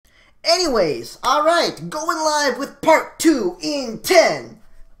Anyways, alright, going live with part 2 in 10,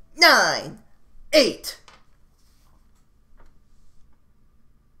 9, 8.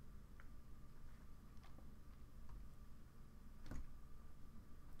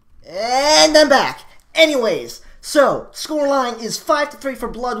 And I'm back. Anyways, so, scoreline is 5-3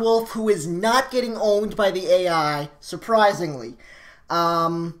 for Bl00dw0lf, who is not getting owned by the AI, surprisingly.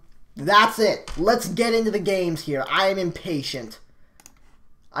 That's it. Let's get into the games here. I am impatient.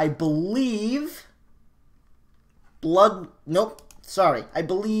 I believe... I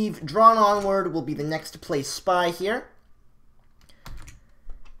believe Drawn Onward will be the next to play Spy here.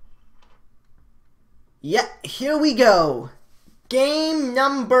 Yeah, here we go. Game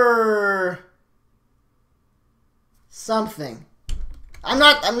number... something. I'm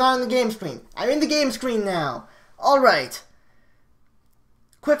not in the game screen. I'm in the game screen now. Alright.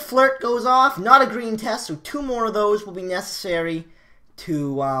 Quick flirt goes off. Not a green test, so 2 more of those will be necessary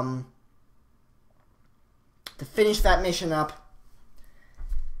to finish that mission up.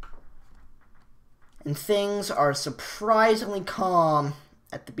 And things are surprisingly calm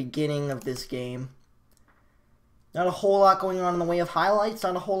at the beginning of this game. Not a whole lot going on in the way of highlights,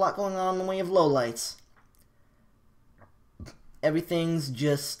 not a whole lot going on in the way of lowlights. Everything's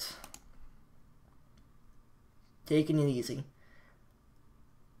just taking it easy.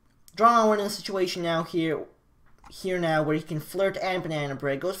 Drawn Onward in a situation now here now where he can flirt and banana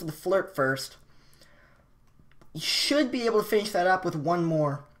bread. Goes for the flirt first. He should be able to finish that up with one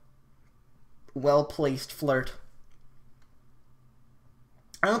more well-placed flirt.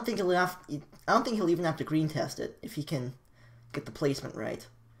 I don't think he'll even have to green test it if he can get the placement right.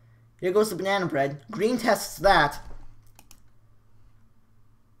 Here goes the banana bread. Green tests that.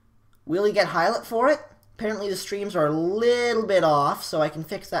 Will he get highlight for it? Apparently the streams are a little bit off, so I can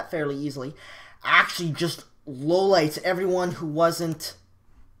fix that fairly easily. Actually, just lowlights everyone who wasn't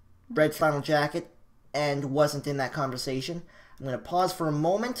Red Flannel Jacket and wasn't in that conversation. I'm going to pause for a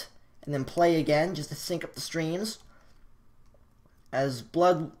moment and then play again just to sync up the streams. As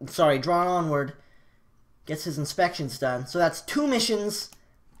Drawn Onward gets his inspections done. So that's 2 missions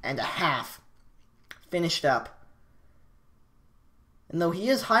and a half finished up. And though he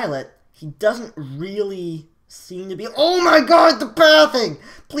is highlight, he doesn't really seem to be... Oh my god, the pathing!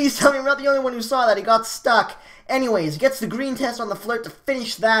 Please tell me I'm not the only one who saw that. He got stuck. Anyways, gets the green test on the flirt to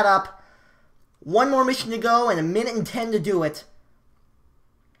finish that up. 1 more mission to go and 1 minute and 10 to do it.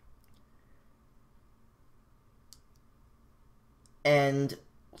 And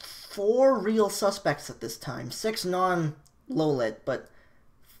 4 real suspects at this time. 6 non-low-lit, but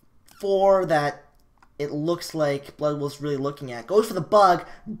 4 that it looks like Bl00dw0lf's really looking at. Goes for the bug,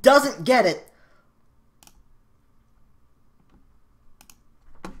 doesn't get it.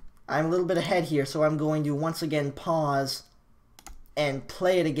 I'm a little bit ahead here, so I'm going to once again pause and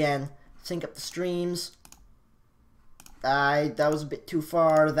play it again. Sync up the streams. That was a bit too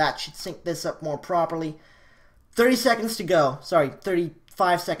far. That should sync this up more properly. 30 seconds to go. Sorry,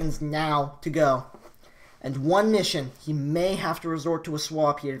 35 seconds now to go. And 1 mission. He may have to resort to a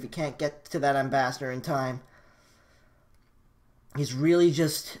swap here if he can't get to that ambassador in time. He's really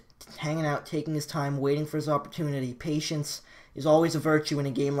just hanging out, taking his time, waiting for his opportunity. Patience is always a virtue in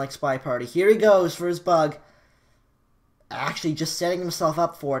a game like Spy Party. Here he goes for his bug. Actually, just setting himself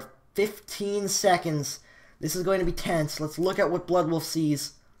up for it. 15 seconds. This is going to be tense. Let's look at what Bl00dw0lf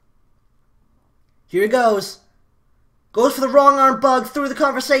sees. Here he goes. Goes for the wrong arm bug through the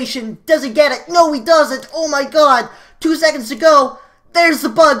conversation. Does he get it? No, he doesn't. Oh my god. 2 seconds to go. There's the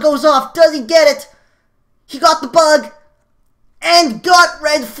bug. Goes off. Does he get it? He got the bug. And got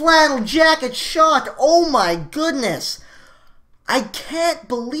Red Flannel Jacket shot. Oh my goodness. I can't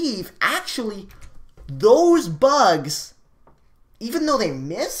believe, actually, those bugs, even though they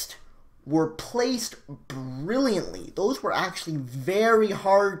missed, were placed brilliantly. Those were actually very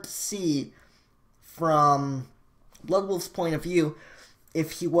hard to see from Bl00dw0lf's point of view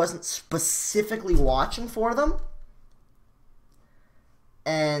if he wasn't specifically watching for them.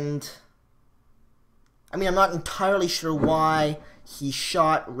 And I mean, I'm not entirely sure why he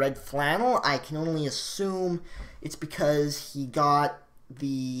shot Red Flannel. I can only assume it's because he got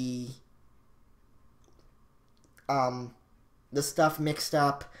the stuff mixed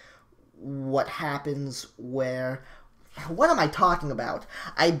up. What happens where... What am I talking about?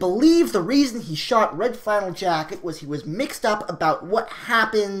 I believe the reason he shot Red Flannel Jacket was he was mixed up about what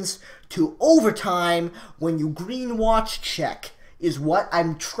happens to overtime when you green watch check, is what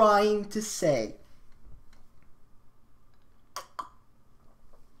I'm trying to say.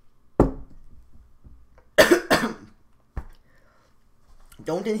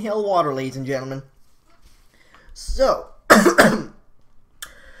 Don't inhale water, ladies and gentlemen. So,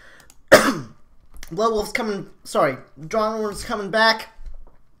 Bloodwolf's coming, sorry, Drawonward's coming back.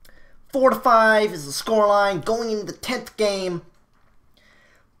 4-5 is the scoreline going into the 10th game.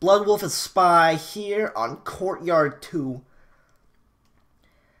 Bloodwolf is spy here on Courtyard 2.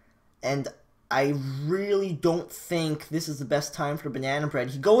 And I really don't think this is the best time for Banana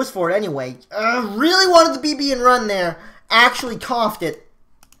Bread. He goes for it anyway. Really wanted the BB and run there. Actually coughed it.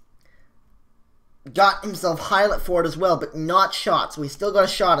 Got himself highlight for it as well, but not shot. So he still got a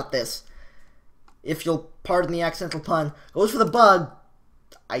shot at this. If you'll pardon the accidental pun. Goes for the bug.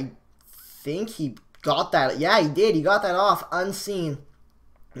 I think he got that. Yeah, he did. He got that off unseen.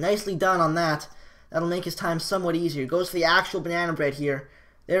 Nicely done on that. That'll make his time somewhat easier. Goes for the actual Banana Bread here.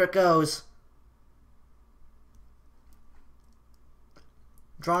 There it goes.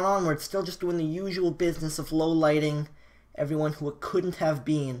 Drawonward still just doing the usual business of low lighting everyone who it couldn't have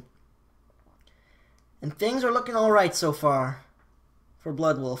been. And things are looking alright so far for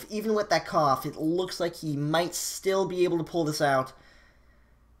Bloodwolf. Even with that cough, it looks like he might still be able to pull this out.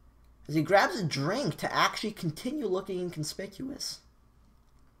 As he grabs a drink to actually continue looking inconspicuous.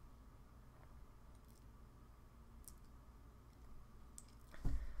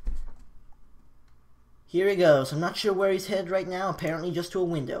 Here he goes. I'm not sure where he's headed right now. Apparently just to a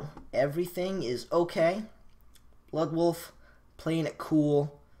window. Everything is okay. Bloodwolf playing it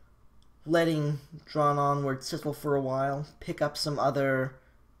cool. Letting Drawonward sizzle for a while. Pick up some other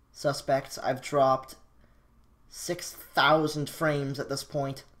suspects. I've dropped 6,000 frames at this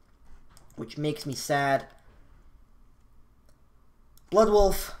point, which makes me sad.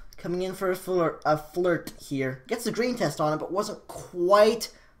 Bloodwolf coming in for a flirt here. Gets the green test on it, but wasn't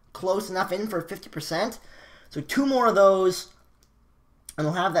quite close enough in for 50%. So 2 more of those, and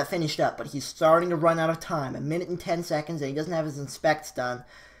he'll have that finished up. But he's starting to run out of time. 1 minute and 10 seconds, and he doesn't have his inspects done.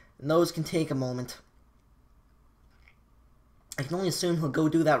 And those can take a moment. I can only assume he'll go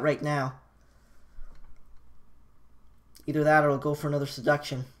do that right now. Either that or he'll go for another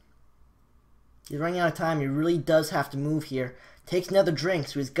seduction. He's running out of time. He really does have to move here. Takes another drink,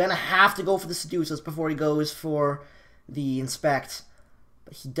 so he's going to have to go for the seduces before he goes for the inspects.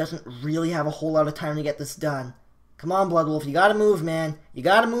 But he doesn't really have a whole lot of time to get this done. Come on, Bloodwolf. You got to move, man. You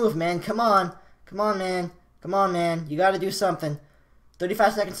got to move, man. Come on. Come on, man. Come on, man. You got to do something.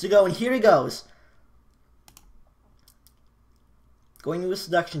 35 seconds to go, and here he goes. Going to a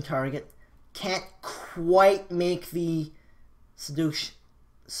seduction target. Can't quite make the seduce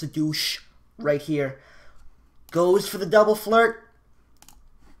right here. Goes for the double flirt.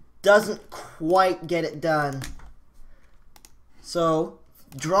 Doesn't quite get it done. So,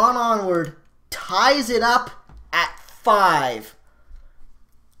 Drawonward ties it up at 5.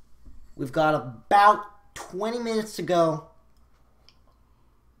 We've got about 20 minutes to go.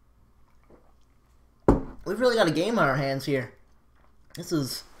 We've really got a game on our hands here. This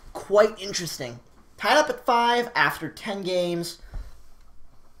is quite interesting. Tied up at 5 after 10 games.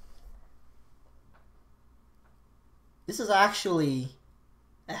 This is actually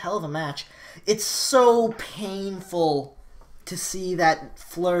a hell of a match. It's so painful to see that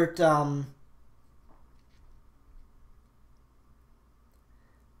flirt,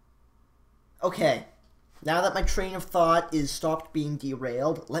 Okay, now that my train of thought is stopped being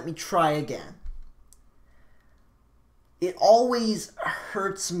derailed, let me try again. It always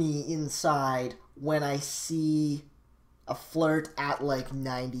hurts me inside when I see a flirt at like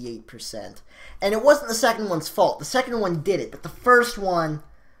 98%. And it wasn't the second one's fault. The second one did it, but the first one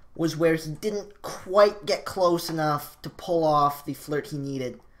was where he didn't quite get close enough to pull off the flirt he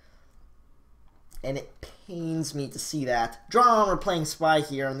needed. And it pains me to see that. Drawonward playing spy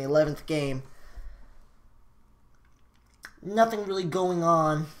here in the 11th game. Nothing really going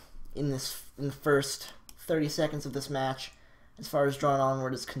on in the first 30 seconds of this match as far as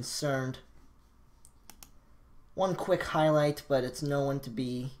Drawonward is concerned. One quick highlight, but it's no one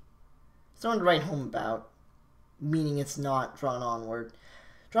to write home about, meaning it's not Drawonward.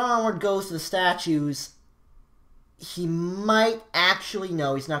 Drawonward goes to the statues. He might actually...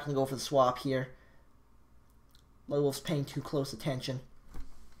 No, he's not going to go for the swap here. Bloodwolf's paying too close attention.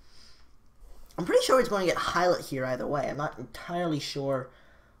 I'm pretty sure he's going to get highlight here either way. I'm not entirely sure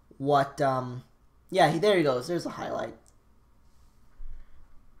what... Yeah, there he goes. There's the highlight.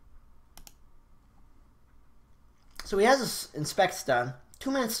 So he has his inspects done.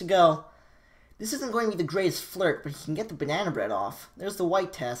 2 minutes to go. This isn't going to be the greatest flirt, but he can get the banana bread off. There's the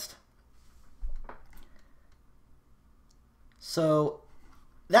white test. So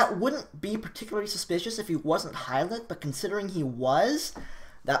that wouldn't be particularly suspicious if he wasn't highlight, but considering he was,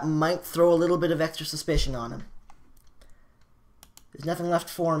 that might throw a little bit of extra suspicion on him. There's nothing left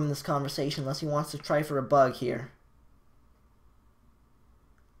for him in this conversation unless he wants to try for a bug here.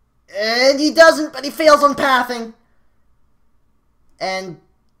 And he doesn't, but he fails on pathing. And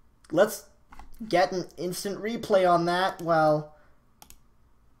let's get an instant replay on that. Well,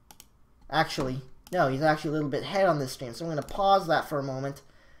 actually, no, he's actually a little bit ahead on this stream. So I'm going to pause that for a moment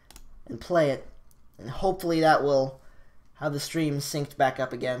and play it. And hopefully that will have the stream synced back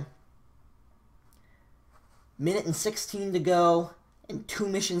up again. Minute and 16 to go and 2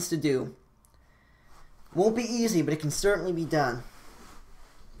 missions to do. Won't be easy, but it can certainly be done.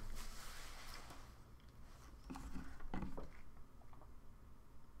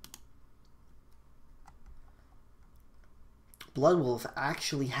 Bl00dw0lf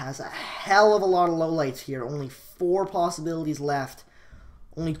actually has a hell of a lot of lowlights here. Only 4 possibilities left.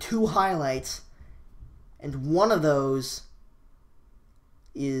 Only 2 highlights. And one of those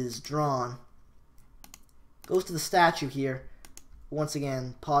is drawn. Goes to the statue here. Once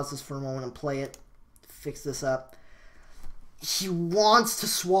again, pause this for a moment and play it. Fix this up. He wants to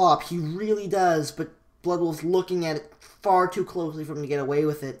swap. He really does. But Bl00dw0lf's looking at it far too closely for him to get away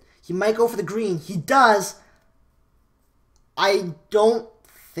with it. He might go for the green. He does. I don't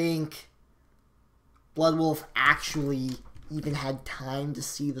think Bl00dw0lf actually even had time to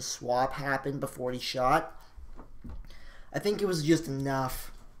see the swap happen before he shot. I think it was just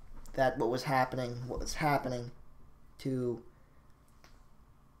enough that what was happening to...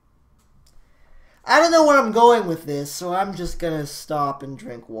 I don't know where I'm going with this, so I'm just gonna stop and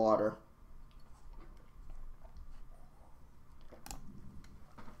drink water.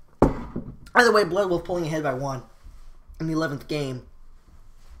 Either way, Bl00dw0lf pulling ahead by 1 in the 11th game.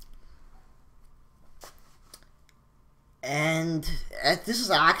 And this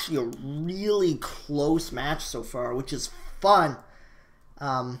is actually a really close match so far, which is fun.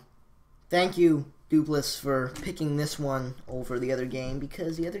 Thank you, Dupless, for picking this one over the other game,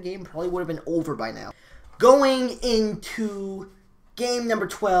 because the other game probably would have been over by now. Going into game number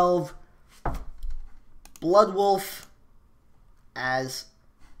 12, Bl00dw0lf as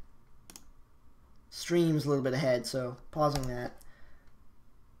streams a little bit ahead, so pausing that.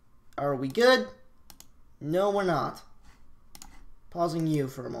 Are we good? No, we're not. Pausing you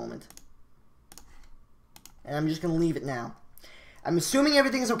for a moment. And I'm just going to leave it now. I'm assuming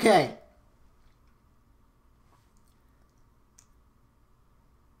everything's okay.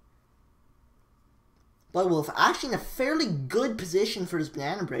 Bl00dw0lf actually in a fairly good position for his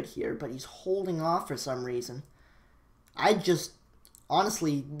banana bread here, but he's holding off for some reason.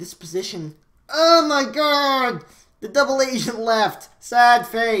 Honestly, this position... Oh my god! The double agent left. Sad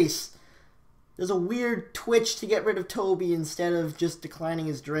face. There's a weird twitch to get rid of Toby instead of just declining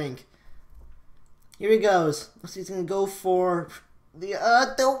his drink. Here he goes. Looks like he's gonna go for the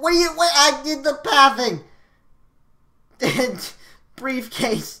I did the pathing. And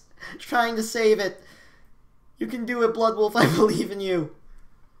briefcase trying to save it. You can do it, Bl00dw0lf. I believe in you.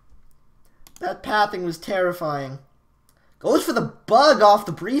 That pathing was terrifying. Goes for the bug off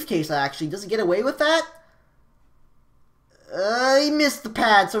the briefcase, actually. Does he get away with that? He missed the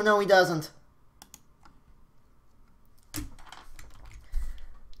pad, so no, he doesn't.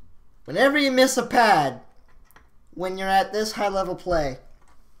 Whenever you miss a pad, when you're at this high-level play,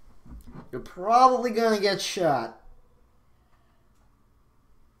 you're probably going to get shot.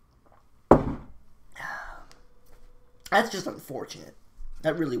 That's just unfortunate.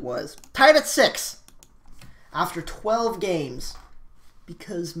 That really was. Tied at 6 after 12 games.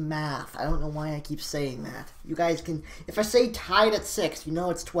 Because math. I don't know why I keep saying that. You guys can... If I say tied at 6, you know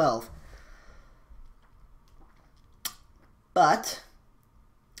it's 12. But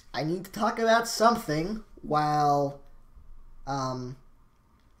I need to talk about something while I'll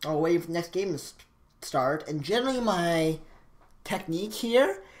wait for the next game to start. And generally my technique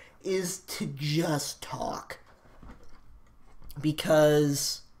here is to just talk.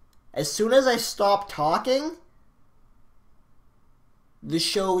 Because as soon as I stop talking, the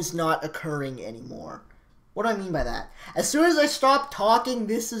show's not occurring anymore. What do I mean by that? As soon as I stop talking,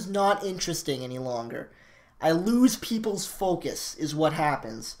 this is not interesting any longer. I lose people's focus, is what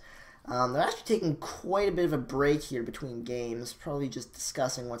happens. They're actually taking quite a bit of a break here between games, probably just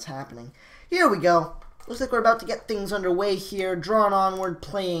discussing what's happening. Here we go. Looks like we're about to get things underway here. Drawn onward,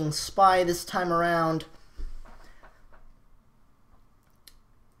 playing Spy this time around.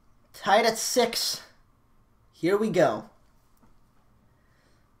 Tied at 6. Here we go.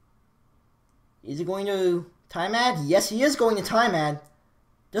 Is he going to time ad? Yes, he is going to time ad.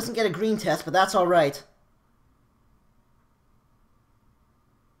 Doesn't get a green test, but that's alright.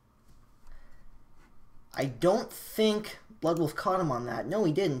 I don't think Bl00dw0lf caught him on that. No,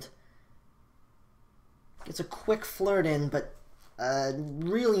 he didn't. Gets a quick flirt in, but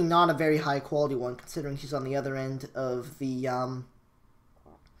really not a very high quality one, considering she's on the other end of the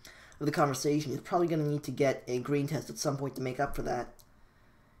of the conversation. He's probably going to need to get a green test at some point to make up for that.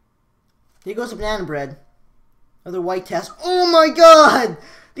 Here goes the banana bread. Another white test. Oh my god!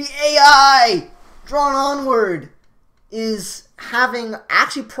 The AI drawn onward is having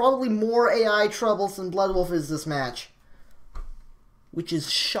actually probably more AI troubles than Bl00dw0lf is this match. Which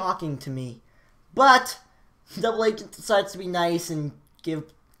is shocking to me. But Double Agent decides to be nice and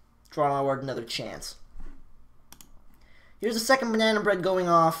give drawn onward another chance. Here's the second banana bread going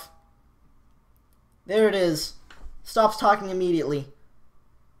off. There it is. Stops talking immediately.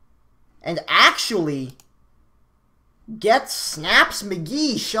 And actually gets Snaps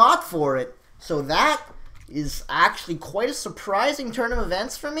McGee shot for it. So that is actually quite a surprising turn of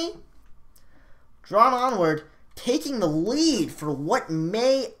events for me. Drawn onward, taking the lead for what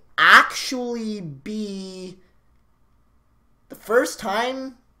may actually be the first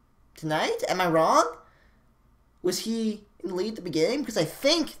time tonight. Am I wrong? Was he in the lead at the beginning? Because I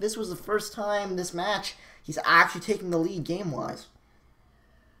think this was the first time this match he's actually taking the lead game-wise.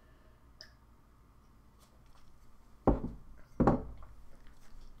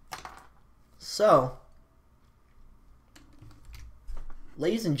 So,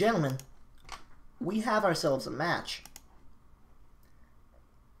 ladies and gentlemen, we have ourselves a match.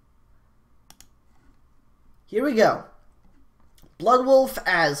 Here we go. Bl00dw0lf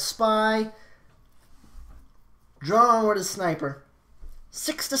as Spy. Drawn onward as Sniper.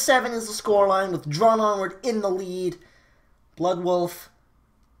 6-7 is the scoreline with Drawn onward in the lead. Bl00dw0lf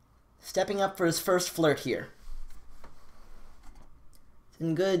stepping up for his first flirt here.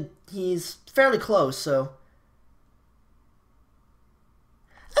 And good, he's fairly close, so.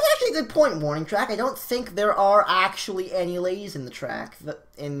 That's actually a good point, Warning Track. I don't think there are actually any ladies in the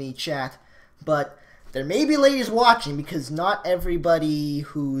chat, but there may be ladies watching because not everybody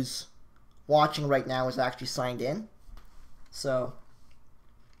who's watching right now is actually signed in. So,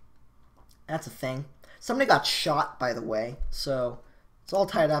 that's a thing. Somebody got shot, by the way, so it's all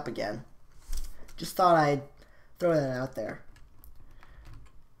tied up again. Just thought I'd throw that out there.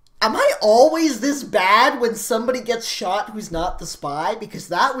 Am I always this bad when somebody gets shot who's not the spy? Because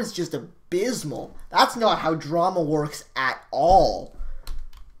that was just abysmal. That's not how drama works at all.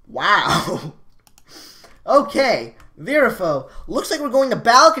 Wow. Okay, Virafo. Looks like we're going to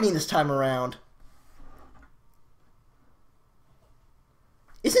balcony this time around.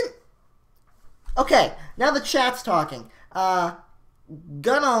 Isn't... Okay, now the chat's talking.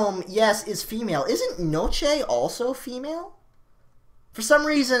 Gunome, yes, is female. Isn't Noche also female? For some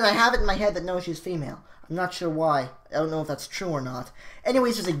reason, I have it in my head that Noche is female. I'm not sure why. I don't know if that's true or not.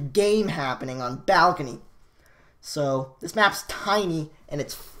 Anyways, there's a game happening on balcony. So, this map's tiny, and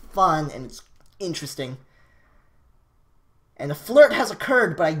it's fun, and it's interesting. And a flirt has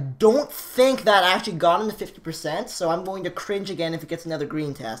occurred, but I don't think that actually got him to 50%, so I'm going to cringe again if it gets another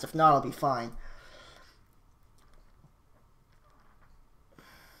green test. If not, I'll be fine.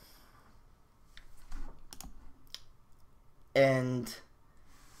 And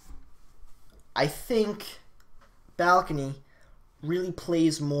I think balcony really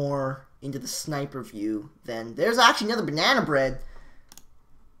plays more into the sniper view than... There's actually another banana bread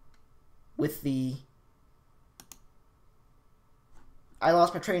with the... I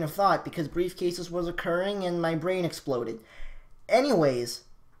lost my train of thought because briefcases was occurring and my brain exploded. Anyways,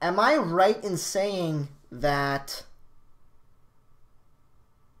 am I right in saying that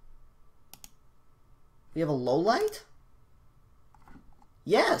we have a low light?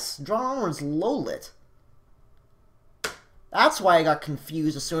 Yes, Drawn onward's low lit. That's why I got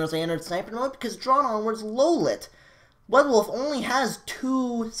confused as soon as I entered sniper mode, because Drawn onward's low lit. Bl00dw0lf only has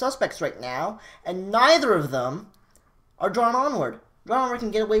 2 suspects right now, and neither of them are Drawn onward. Drawn onward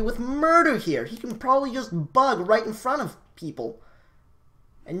can get away with murder here. He can probably just bug right in front of people,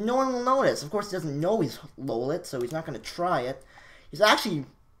 and no one will notice. Of course, he doesn't know he's low lit, so he's not going to try it. He's actually,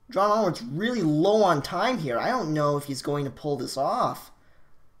 Drawn onward's really low on time here. I don't know if he's going to pull this off.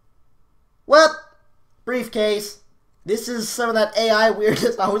 Well, briefcase. This is some of that AI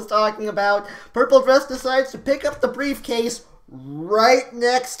weirdness I was talking about. Purple Dress decides to pick up the briefcase right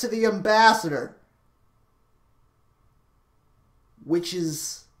next to the ambassador. Which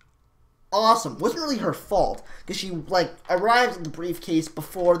is awesome. Wasn't really her fault, because she, like, arrived at the briefcase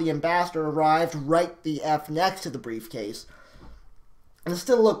before the ambassador arrived right the F next to the briefcase. And it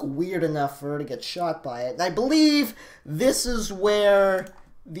still looked weird enough for her to get shot by it. And I believe this is where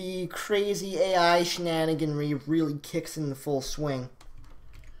the crazy AI shenaniganry really kicks in full swing.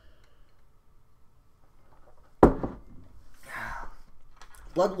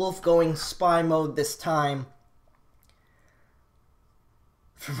 Bl00dw0lf going spy mode this time.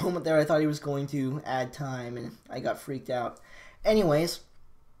 For a moment there, I thought he was going to add time, and I got freaked out. Anyways,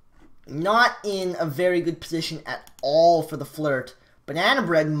 Not in a very good position at all for the flirt. Banana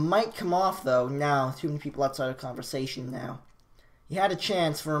Bread might come off, though. Now, too many people outside of conversation now. He had a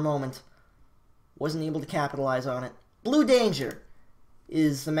chance for a moment. Wasn't able to capitalize on it. Bl00dw0lf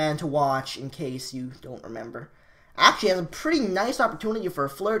is the man to watch, in case you don't remember. Actually has a pretty nice opportunity for a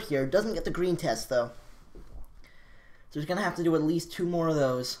flirt here. Doesn't get the green test, though. So he's going to have to do at least 2 more of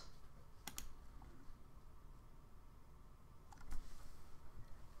those.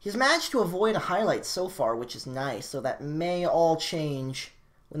 He's managed to avoid a highlight so far, which is nice. So that may all change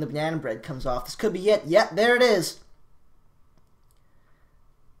when the banana bread comes off. This could be it. Yep, there it is.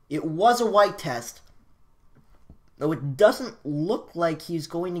 It was a white test. Though it doesn't look like he's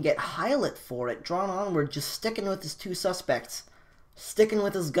going to get highlight for it. Drawn onward, just sticking with his 2 suspects. Sticking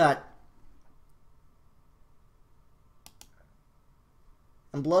with his gut.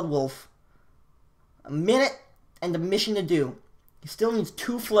 And Bl00dw0lf. A minute and a mission to do. He still needs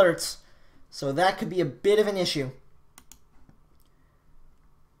 2 flirts. So that could be a bit of an issue.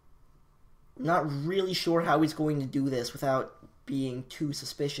 I'm not really sure how he's going to do this without being too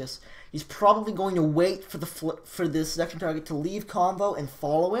suspicious. He's probably going to wait for the seduction target to leave convo and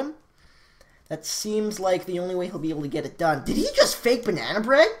follow him. That seems like the only way he'll be able to get it done. Did he just fake banana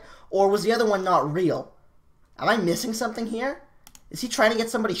bread? Or was the other one not real? Am I missing something here? Is he trying to get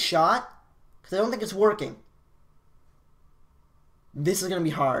somebody shot? Because I don't think it's working. This is going to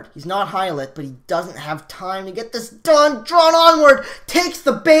be hard. He's not highlight, but he doesn't have time to get this done. Drawn onward, takes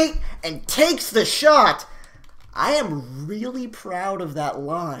the bait, and takes the shot. I am really proud of that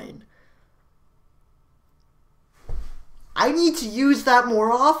line. I need to use that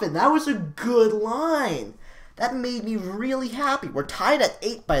more often. That was a good line. That made me really happy. We're tied at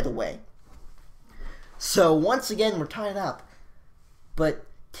 8, by the way. So, once again, we're tied up. But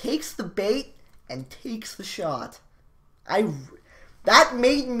takes the bait and takes the shot. That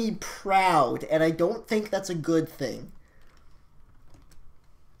made me proud, and I don't think that's a good thing.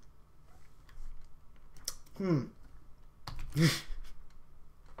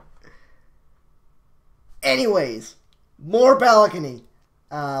 Anyways, more balcony.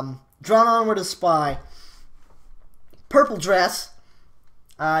 Drawn onward to spy. Purple dress.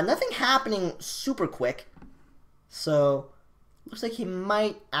 Nothing happening super quick. So, looks like he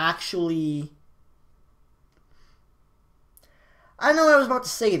might actually... I don't know what I was about to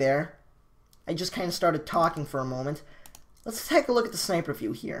say there. I just kind of started talking for a moment. Let's take a look at the sniper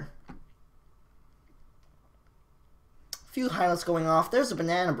view here. A few highlights going off. There's a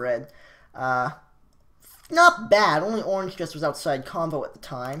banana bread. Not bad. Only orange just was outside convo at the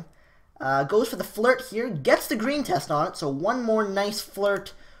time. Goes for the flirt here. Gets the green test on it. So one more nice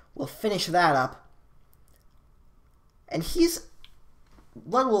flirt will finish that up. And he's...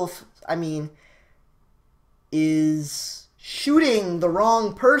 Bl00dw0lf, I mean, is shooting the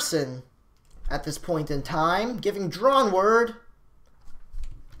wrong person at this point in time. Giving drawn word.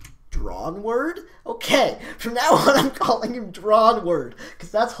 Drawn word? Okay, from now on I'm calling him drawn word,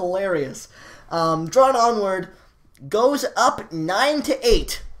 because that's hilarious. Drawn onward, goes up 9 to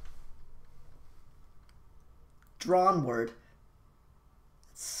 8. Drawn word.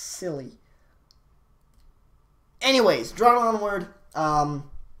 That's silly. Anyways, drawn onward. I'm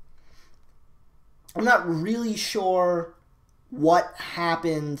not really sure what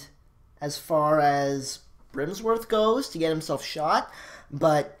happened as far as Brimsworth goes to get himself shot,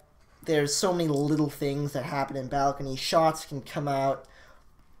 but there's so many little things that happen in balcony. Shots can come out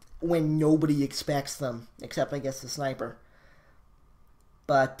when nobody expects them, except I guess the sniper.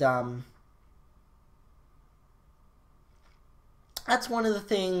 But that's one of the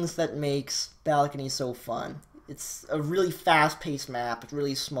things that makes balcony so fun. It's a really fast-paced map. It's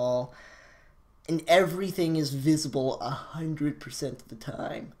really small, and everything is visible 100% of the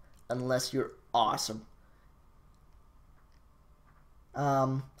time, unless you're awesome.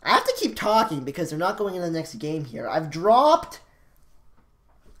 I have to keep talking because they're not going into the next game here. I have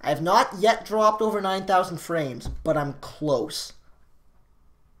not yet dropped over 9,000 frames, but I'm close.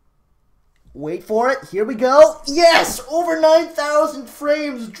 Wait for it. Here we go. Yes! Over 9,000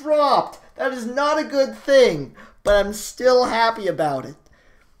 frames dropped. That is not a good thing, but I'm still happy about it.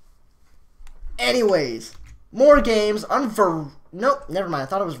 Anyways, more games. Nope, never mind. I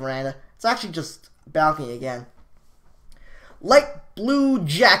thought it was veranda. It's actually just balcony again. Light blue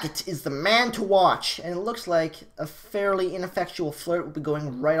jacket is the man to watch, and it looks like a fairly ineffectual flirt will be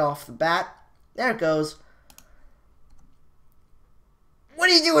going right off the bat. There it goes. What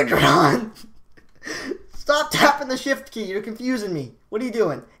are you doing, Drawn? Stop tapping the shift key. You're confusing me. What are you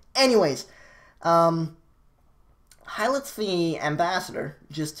doing? Anyways, highlights the ambassador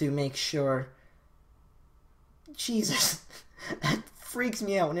just to make sure. Jesus, at freaks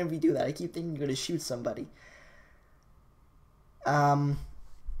me out whenever you do that. I keep thinking you're going to shoot somebody.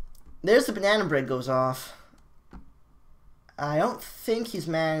 There's the banana bread goes off. I don't think he's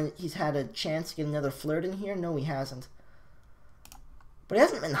had a chance to get another flirt in here. No, he hasn't. But he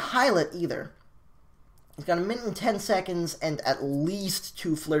hasn't been highlight either. He's got 1 minute and 10 seconds and at least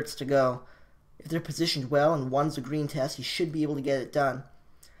 2 flirts to go. If they're positioned well and one's a green test, he should be able to get it done.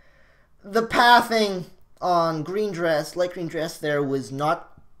 The pathing on green dress, light green dress there was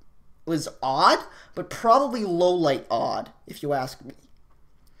odd, but probably low light odd, if you ask me.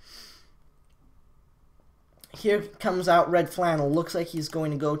 Here comes out red flannel. Looks like he's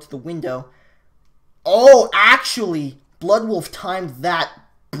going to go to the window. Oh, actually, Bl00dw0lf timed that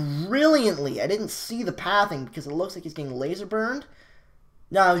brilliantly. I didn't see the pathing because it looks like he's getting laser burned.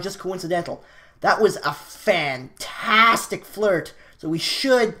 No, it was just coincidental. That was a fantastic flirt. So we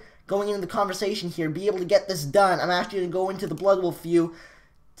should, going into the conversation here, be able to get this done. I'm actually going to go into the Bl00dw0lf view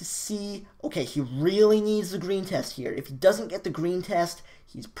to see, okay, he really needs the green test here. If he doesn't get the green test,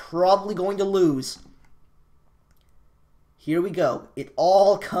 he's probably going to lose. Here we go. It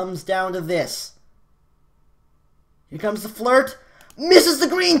all comes down to this. Here comes the flirt. Misses the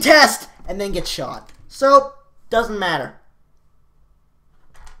green test! And then gets shot. So, doesn't matter.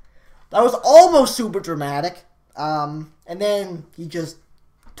 That was almost super dramatic. And then he just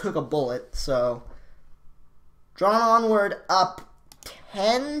took a bullet. So, drawn onward up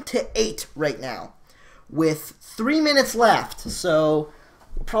 10-8 right now. With 3 minutes left. So,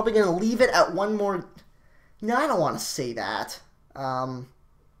 we're probably going to leave it at one more... No, I don't want to say that. You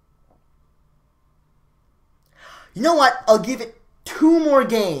know what? I'll give it 2 more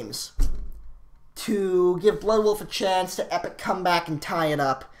games to give Bl00dw0lf a chance to epic comeback and tie it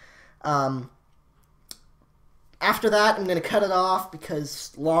up. After that, I'm going to cut it off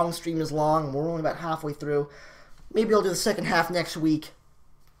because long stream is long and we're only about halfway through. Maybe I'll do the second half next week.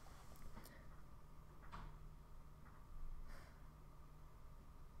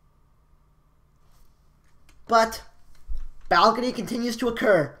 But balcony continues to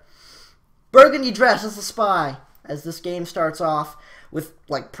occur. Burgundy dress as the spy as this game starts off with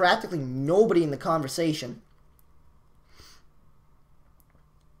like practically nobody in the conversation.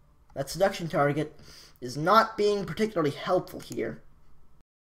 That seduction target is not being particularly helpful here.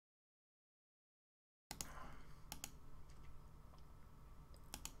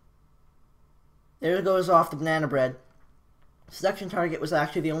 There goes off the banana bread. Seduction target was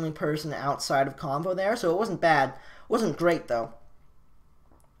actually the only person outside of combo there, so it wasn't bad. It wasn't great, though.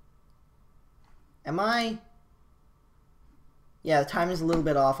 Am I... Yeah, the timing's a little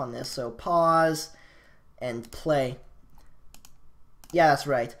bit off on this, so pause and play. Yeah, that's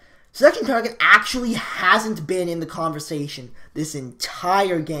right. Seduction target actually hasn't been in the conversation this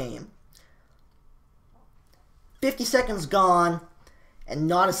entire game. 50 seconds gone. And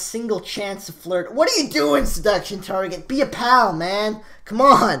not a single chance to flirt. What are you doing, seduction target? Be a pal, man. Come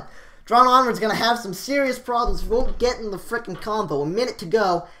on. Drawn onward's gonna have some serious problems. He won't get in the frickin' combo. 1 minute to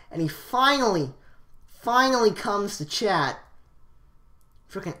go. And he finally comes to chat.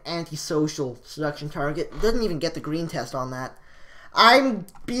 Frickin' antisocial seduction target. Doesn't even get the green test on that. I'm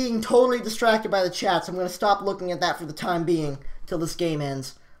being totally distracted by the chat, so I'm gonna stop looking at that for the time being. Till this game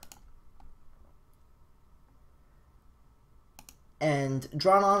ends. And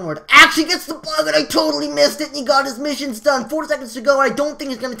drawn onward actually gets the bug, and I totally missed it, and he got his missions done. 4 seconds to go, and I don't think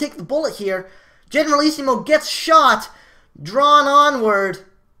he's going to take the bullet here. Generalissimo gets shot. Drawn onward.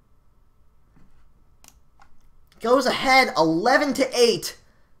 Goes ahead 11-8.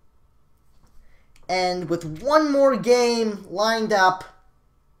 And with 1 more game lined up.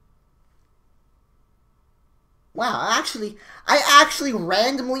 Wow, I actually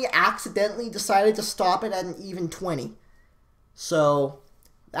randomly, accidentally decided to stop it at an even 20. So,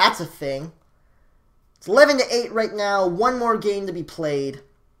 that's a thing. It's 11-8 right now. 1 more game to be played.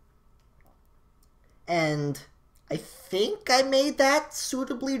 And I think I made that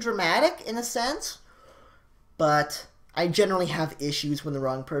suitably dramatic, in a sense. But I generally have issues when the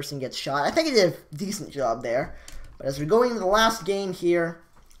wrong person gets shot. I think I did a decent job there. But as we're going into the last game here,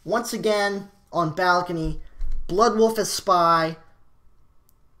 once again, on balcony, Bl00dw0lf as spy,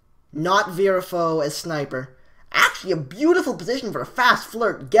 not Virafo as sniper. Actually, a beautiful position for a fast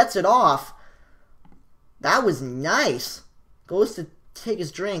flirt. Gets it off. That was nice. Goes to take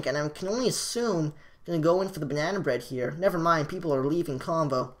his drink, and I can only assume going to go in for the banana bread here. Never mind, people are leaving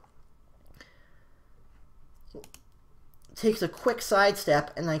combo. Takes a quick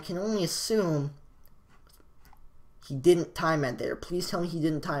sidestep, and I can only assume he didn't time that there. Please tell me he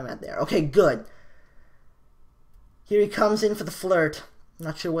didn't time that there. Okay, good. Here he comes in for the flirt.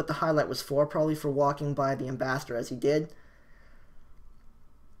 Not sure what the highlight was for. Probably for walking by the ambassador as he did.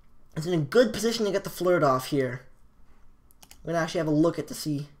 is in a good position to get the flirt off here. I'm going to actually have a look at to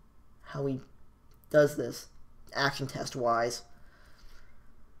see how he does this, action test-wise.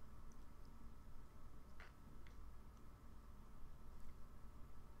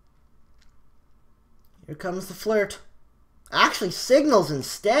 Here comes the flirt. Actually signals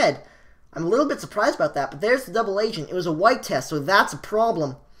instead. I'm a little bit surprised about that, but there's the double agent. It was a white test, so that's a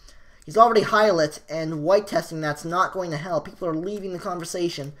problem. He's already high-lit, and white testing, that's not going to help. People are leaving the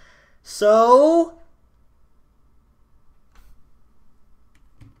conversation. So...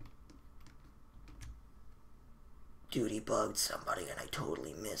 Dude, he bugged somebody, and I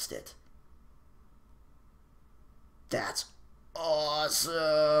totally missed it. That's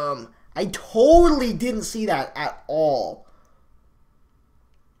awesome! I totally didn't see that at all.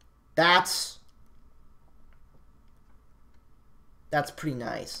 That's pretty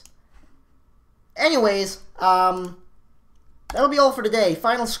nice. Anyways, that'll be all for today.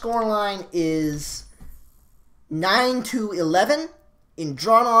 Final scoreline is 9-11 in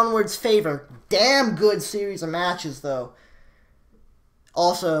Drawn Onward's favor. Damn good series of matches, though.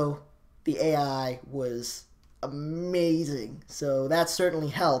 Also, the AI was amazing, so that certainly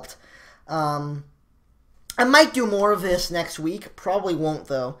helped. I might do more of this next week. Probably won't,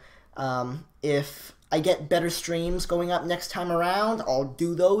 though. If I get better streams going up next time around, I'll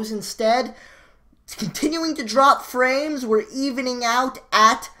do those instead. It's continuing to drop frames. We're evening out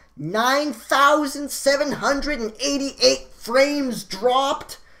at 9,788 frames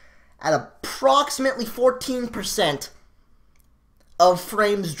dropped at approximately 14% of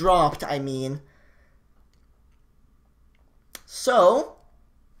frames dropped, I mean. So,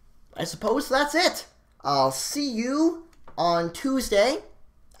 I suppose that's it. I'll see you on Tuesday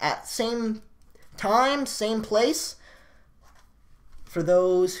at same time, same place. For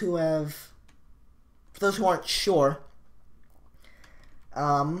those who aren't sure.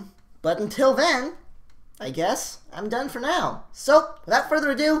 But until then, I guess I'm done for now. So, without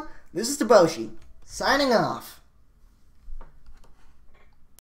further ado, this is Bl00dw0lf, signing off.